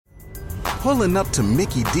Pulling up to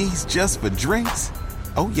Mickey D's just for drinks?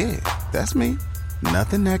 Oh yeah, that's me.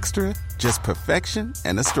 Nothing extra, just perfection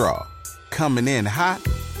and a straw. Coming in hot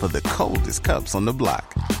for the coldest cups on the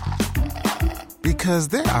block. Because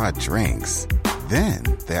there are drinks. Then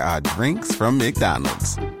there are drinks from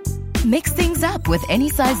McDonald's. Mix things up with any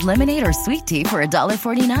size lemonade or sweet tea for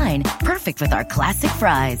 $1.49. Perfect with our classic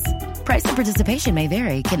fries. Price and participation may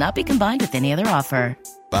vary. Cannot be combined with any other offer.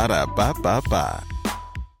 Ba-da-ba-ba-ba.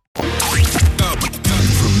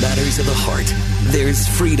 For matters of the heart, there's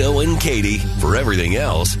Frito and Katie. For everything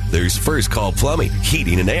else, there's First Call Plumbing,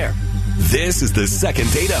 Heating and Air. This is the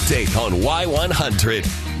second date update on Y100.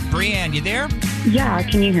 Breanna, you there? Yeah,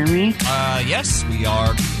 can you hear me? Yes, we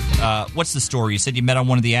are. What's the story? You said you met on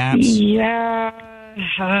one of the apps? Yeah,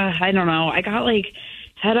 I don't know. I got,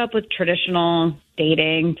 fed up with traditional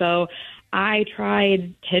dating, so I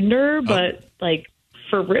tried Tinder, but,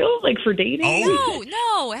 for real? For dating? Oh.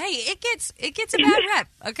 No. Hey, it gets a bad rep,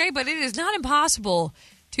 okay? But it is not impossible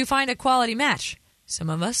to find a quality match. Some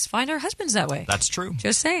of us find our husbands that way. That's true.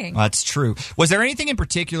 Just saying. That's true. Was there anything in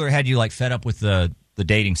particular had you, fed up with the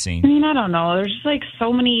dating scene? I mean, I don't know. There's just,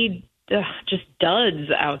 so many just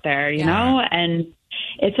duds out there, you know? And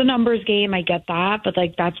it's a numbers game. I get that. But,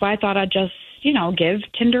 that's why I thought I'd just, give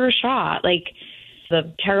Tinder a shot.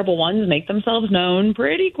 The terrible ones make themselves known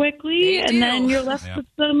pretty quickly, and then you're left with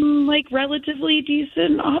some, relatively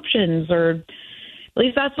decent options, or at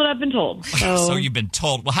least that's what I've been told. So you've been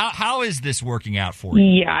told. Well, how is this working out for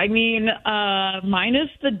you? Yeah, I mean, minus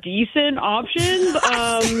the decent options,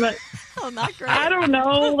 oh, not great. I don't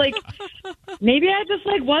know. Maybe I just,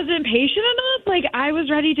 wasn't patient enough. I was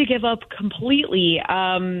ready to give up completely.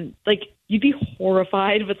 You'd be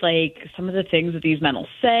horrified with, some of the things that these men will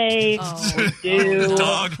say, do.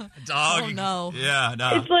 Dog. Oh, no. Yeah,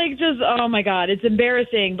 no. It's just, oh, my God, it's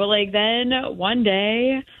embarrassing. But, then one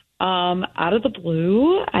day, out of the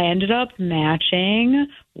blue, I ended up matching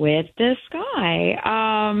with this guy.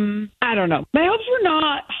 I don't know. My hopes were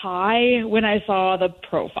not high when I saw the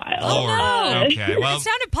profile. Oh, no. Okay. Well, it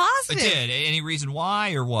sounded positive. It did. Any reason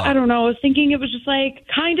why or what? I don't know. I was thinking it was just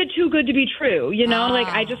kind of too good to be true. You know,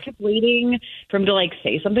 I just kept waiting for him to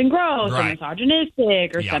say something gross or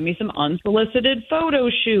misogynistic or send me some unsolicited photo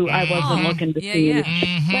shoot I wasn't looking to see. Yeah.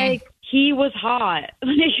 Mm-hmm. He was hot.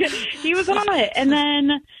 He was hot. And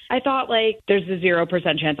then I thought, there's a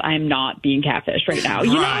 0% chance I am not being catfished right now.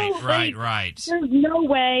 You know? Right. There's no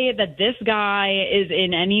way that this guy is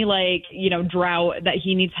in any, drought, that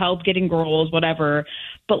he needs help getting girls, whatever.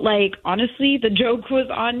 But, honestly, the joke was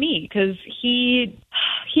on me because he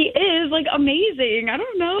is, amazing. I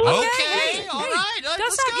don't know. Okay. All right.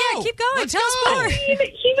 Don't stop. Go. Yeah, keep going. Let's Tell us go. more. He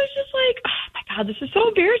was just oh, my God, this is so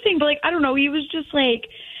embarrassing. But, I don't know. He was just,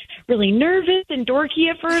 really nervous and dorky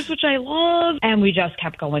at first, which I love. And we just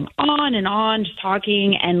kept going on, just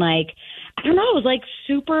talking. And I don't know, I was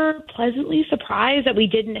super pleasantly surprised that we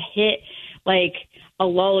didn't hit a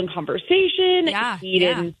lull in conversation. Yeah, he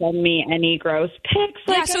didn't send me any gross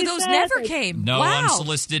pics. So those never came. No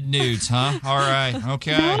unsolicited nudes, huh? All right.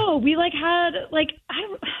 Okay. No, we had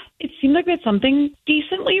it seemed like we had something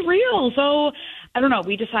decently real. So I don't know.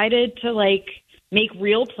 We decided to make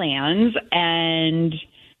real plans, and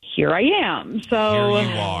here I am. So here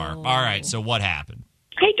you are. All right. So what happened?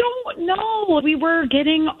 I don't know. We were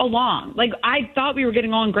getting along. I thought we were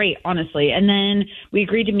getting along great, honestly. And then we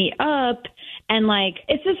agreed to meet up. And,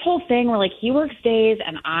 it's this whole thing where, he works days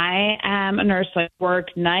and I am a nurse, so I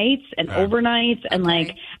work nights and overnights. And,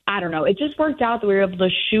 I don't know. It just worked out that we were able to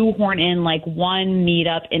shoehorn in, one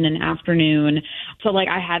meetup in an afternoon. So,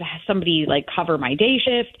 I had somebody, cover my day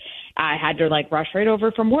shift. I had to rush right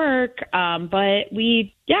over from work. But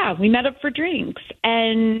we met up for drinks,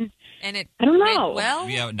 and it I don't know. Well,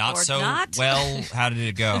 yeah, not or so not? well. How did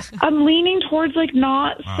it go? I'm leaning towards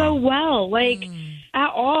not so well, at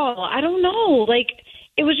all. I don't know.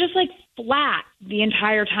 It was just flat the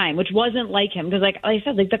entire time, which wasn't like him because, like I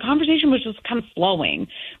said, the conversation was just kind of flowing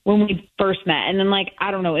when we first met, and then I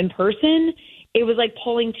don't know, in person, it was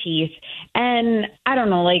pulling teeth. And I don't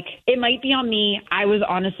know, it might be on me. I was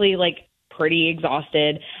honestly pretty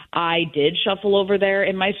exhausted. I did shuffle over there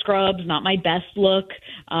in my scrubs, not my best look.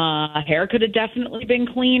 Hair could have definitely been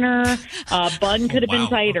cleaner. Bun could have been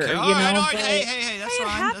tighter. Okay. You All know? right. Hey, that's it fine.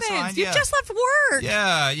 happens. That's fine. You just left work.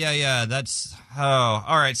 Yeah. That's all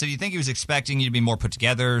right. So do you think he was expecting you to be more put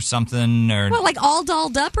together or something, or well, all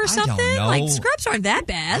dolled up or something? I don't know. Scrubs aren't that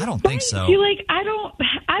bad. I don't think so. See,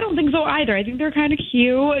 I don't think so either. I think they're kind of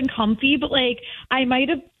cute and comfy, but I might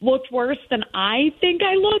have looked worse than I think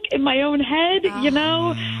I look in my own head. You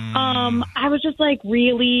know, I was just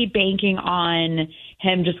really banking on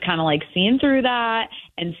him just kind of seeing through that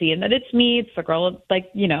and seeing that it's me. It's the girl,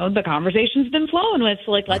 like, the conversation's been flowing with.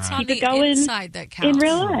 So, like, let's It's keep on it the going inside that counts. in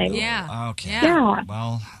real life. Yeah. Okay. Yeah.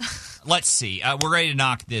 Well, let's see. We're ready to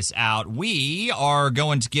knock this out. We are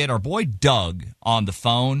going to get our boy Doug on the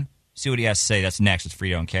phone. See what he has to say. That's next with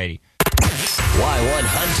Frito and Katie.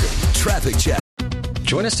 Y100 Traffic Check.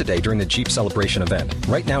 Join us today during the Jeep Celebration event.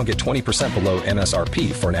 Right now, get 20% below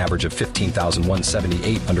MSRP for an average of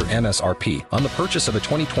 $15,178 under MSRP on the purchase of a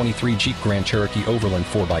 2023 Jeep Grand Cherokee Overland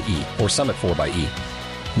 4xE or Summit 4xE.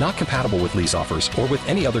 Not compatible with lease offers or with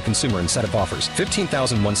any other consumer incentive offers.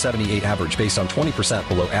 $15,178 average based on 20%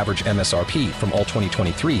 below average MSRP from all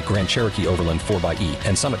 2023 Grand Cherokee Overland 4xE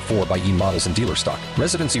and Summit 4xE models in dealer stock.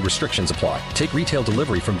 Residency restrictions apply. Take retail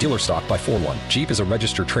delivery from dealer stock by 4/1. Jeep is a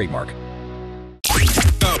registered trademark.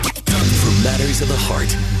 For matters of the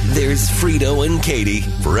heart, there's Frito and Katie.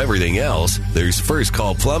 For everything else, there's First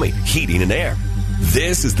Call Plumbing, Heating and Air.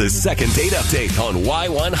 This is the second date update on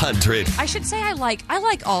Y100. I should say I like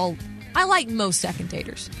most second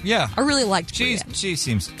daters. Yeah. I really liked Breanna. She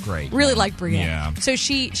seems great. Really like Breanna. Yeah. So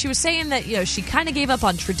she was saying that, she kind of gave up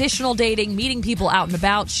on traditional dating, meeting people out and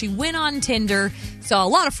about. She went on Tinder, saw a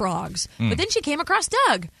lot of frogs, but then she came across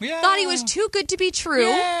Doug. Yeah. Thought he was too good to be true.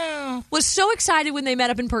 Yeah. Was so excited when they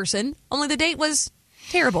met up in person, only the date was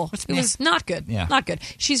terrible. It was not good. Yeah. Not good.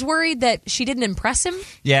 She's worried that she didn't impress him.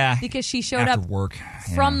 Yeah. Because she showed After up work.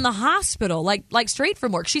 from the hospital, like straight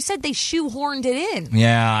from work. She said they shoehorned it in.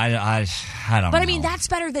 Yeah, I don't know. But I mean, that's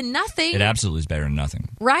better than nothing. It absolutely is better than nothing.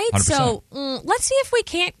 Right? 100%. So let's see if we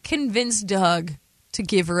can't convince Doug to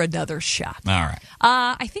give her another shot. All right.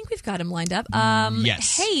 I think we've got him lined up.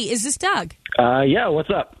 Yes. Hey, is this Doug? Yeah, what's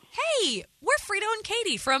up? Hey, we're Frito and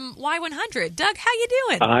Katie from Y100. Doug, how you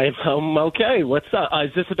doing? I'm okay. What's up?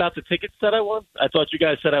 Is this about the tickets that I won? I thought you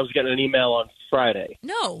guys said I was getting an email on Friday.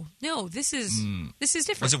 No, this is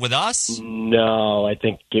different. Was it with us? No, I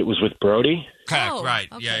think it was with Brody. Correct, Oh, right.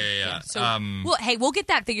 okay. Yeah. So, we'll get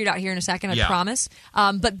that figured out here in a second, I Yeah. promise.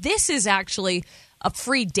 But this is actually a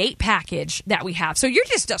free date package that we have. So you're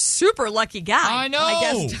just a super lucky guy. I know. I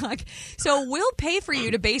guess, Doug. So we'll pay for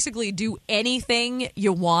you to basically do anything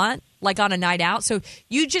you want, like on a night out. So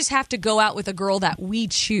you just have to go out with a girl that we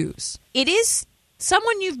choose. It is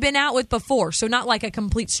someone you've been out with before, so not like a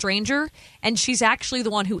complete stranger. And she's actually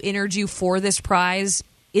the one who entered you for this prize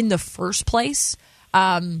in the first place.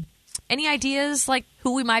 Any ideas, like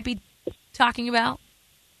who we might be talking about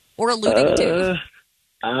or alluding to?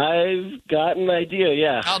 I've got an idea,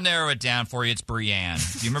 yeah. I'll narrow it down for you. It's Breanna.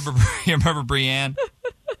 Do you remember Breanna?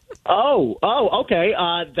 Oh, okay.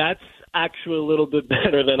 That's actually a little bit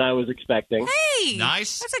better than I was expecting. Hey,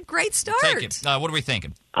 Nice. That's a great start. Take it. What are we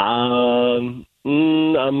thinking? I'm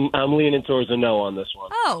leaning towards a no on this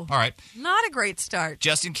one. Oh, All right. not a great start.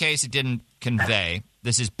 Just in case it didn't convey,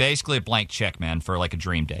 this is basically a blank check, man, for like a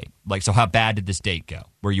dream date. Like, so how bad did this date go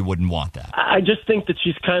where you wouldn't want that? I just think that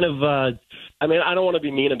she's kind of, I don't want to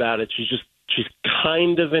be mean about it. She's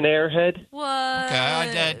kind of an airhead. What?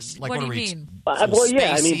 Okay, that's like, what do are you we- mean? Well,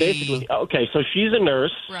 yeah, spacey. basically, okay, so she's a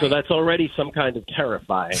nurse, so Right. that's already some kind of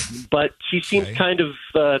terrifying. But she seems Okay. kind of,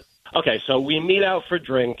 okay, so we meet out for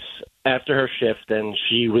drinks after her shift, and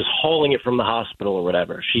she was hauling it from the hospital or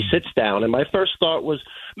whatever. She sits down, and my first thought was,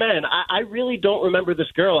 man, I really don't remember this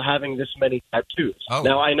girl having this many tattoos. Oh.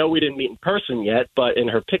 Now, I know we didn't meet in person yet, but in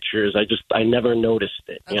her pictures, I never noticed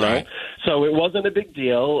it, you Okay. know? So it wasn't a big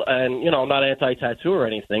deal, and, I'm not anti-tattoo or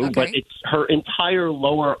anything, Okay. but it's her entire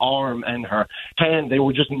lower arm and her hand, they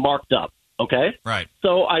were just marked up, okay? Right.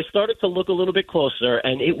 So I started to look a little bit closer,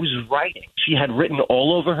 and it was writing. She had written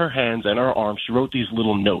all over her hands and her arms. She wrote these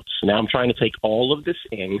little notes. Now I'm trying to take all of this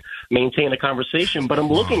in, maintain a conversation, but I'm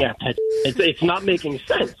looking at that. It's not making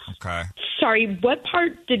sense. Okay. Sorry, what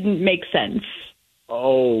part didn't make sense?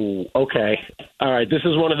 Oh, okay. All right. This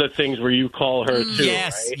is one of the things where you call her too,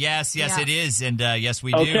 Yes, right? yes, Yeah. it is. And yes,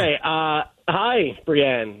 we do. Okay. Hi,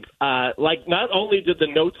 Breanna. Not only did the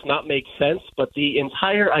notes not make sense, but the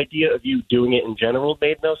entire idea of you doing it in general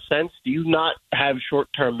made no sense. Do you not have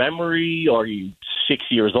short-term memory? Are you 6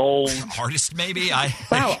 years old? Artist, maybe?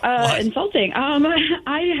 Wow, What? insulting.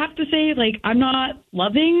 I have to say, I'm not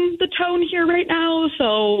loving the tone here right now,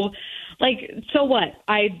 so what?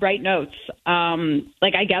 I write notes.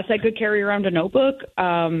 I guess I could carry around a notebook.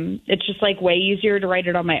 It's just way easier to write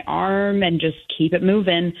it on my arm and just keep it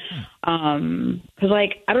moving. 'Cause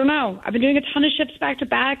I don't know. I've been doing a ton of shifts back to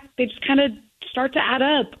back. They just kind of start to add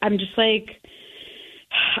up. I'm just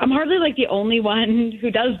I'm hardly the only one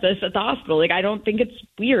who does this at the hospital. I don't think it's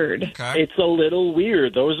weird. Okay. It's a little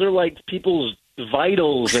weird. Those are people's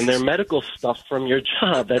vitals and their medical stuff from your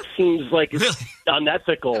job. That seems like it's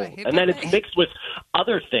unethical. And then it's mixed with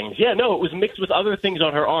other things. Yeah, no, it was mixed with other things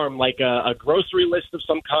on her arm, like a grocery list of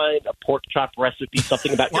some kind, a pork chop recipe,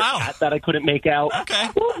 something about your cat that I couldn't make out. Okay.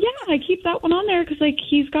 Well, yeah, I keep that one on there because, like,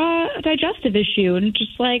 he's got a digestive issue, and it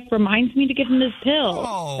just, like, reminds me to give him his pill.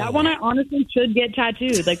 Oh. That one I honestly should get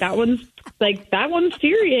tattooed. Like, that one's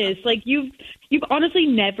serious. Like, you've honestly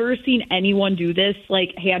never seen anyone do this,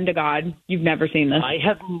 like, hand to God. You've never seen this. I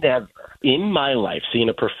have never in my life seen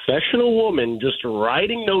a professional woman just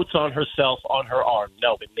writing notes on herself on her arm.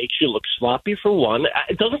 No, it makes you look sloppy, for one.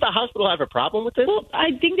 Doesn't the hospital have a problem with this? Well,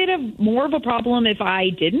 I think they'd have more of a problem if I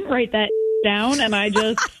didn't write that down and I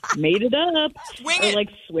just made it up. Or, like,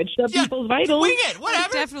 switched up people's vitals. Wing it, whatever.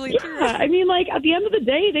 That's definitely true. I mean, like, at the end of the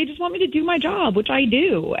day, they just want me to do my job, which I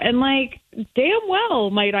do. And, like, damn well,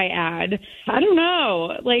 might I add. I don't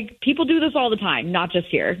know. Like, people do this all the time, not just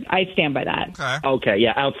here. I stand by that. Okay,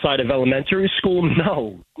 yeah, outside of elementary school,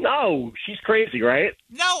 no, she's crazy, right?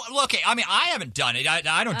 No, look, I mean, I haven't done it.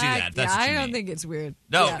 I don't do that. That's what you I don't mean. think it's weird.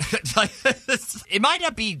 No, Yeah. it might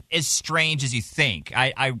not be as strange as you think.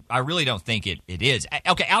 I really don't think it is.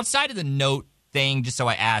 Okay, outside of the note thing, just so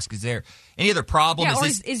I ask, is there any other problem? Yeah,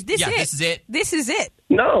 is this yeah, it? This is it? This is it.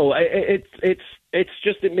 No, it's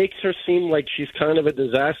just it makes her seem like she's kind of a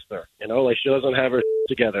disaster, you know, like she doesn't have her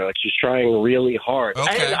together, like she's trying really hard.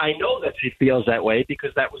 Okay. And I know that she feels that way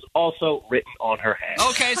because that was also written on her hand.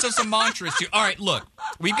 Okay, so some mantras too. All right, look,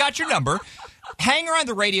 we've got your number. Hang around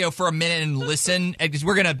the radio for a minute and listen, because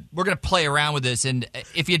we're gonna play around with this. And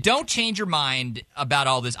if you don't change your mind about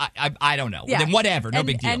all this, I don't know. Yeah. Then whatever, no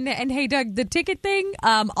big deal. And hey, Doug, the ticket thing,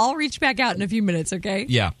 I'll reach back out in a few minutes, okay?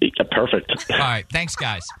 Yeah. Perfect. All right, thanks,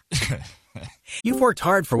 guys. You've worked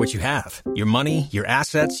hard for what you have. Your money, your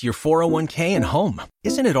assets, your 401k, and home.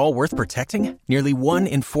 Isn't it all worth protecting? Nearly 1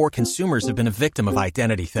 in 4 consumers have been a victim of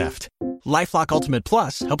identity theft. LifeLock Ultimate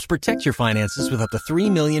Plus helps protect your finances with up to $3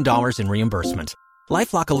 million in reimbursement.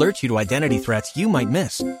 LifeLock alerts you to identity threats you might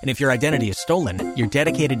miss. And if your identity is stolen, your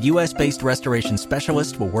dedicated U.S.-based restoration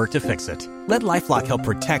specialist will work to fix it. Let LifeLock help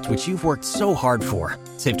protect what you've worked so hard for.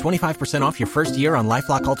 Save 25% off your first year on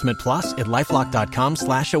LifeLock Ultimate Plus at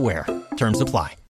LifeLock.com/aware. Terms apply.